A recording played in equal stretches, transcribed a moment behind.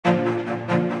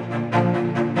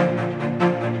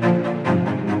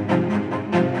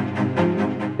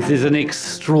This is an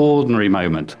extraordinary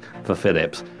moment for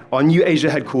Phillips. Our new Asia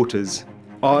headquarters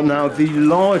are now the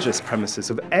largest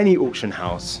premises of any auction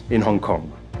house in Hong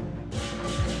Kong.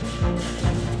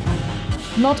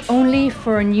 Not only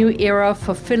for a new era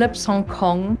for Phillips Hong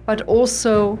Kong, but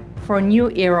also for a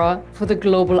new era for the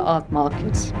global art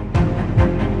market.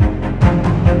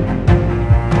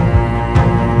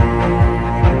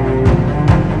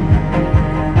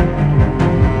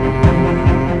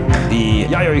 The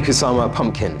Yayoi Kusama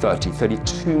pumpkin, 30,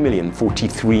 32 million,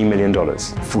 $43 million,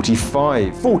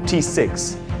 45,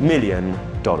 $46 million.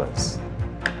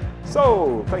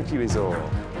 So, thank you, Izor.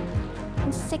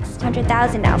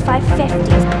 600,000 now,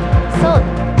 550. Sold.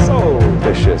 So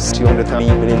vicious,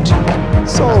 200,000 million.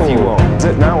 So is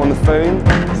it now on the phone?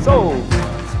 Sold.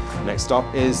 Next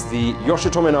up is the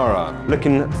Yoshitomo Nara,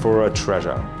 looking for a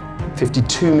treasure.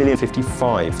 52 million,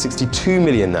 55, 62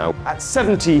 million now at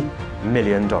 $70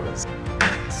 million.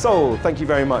 Sold. Thank you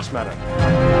very much, madam.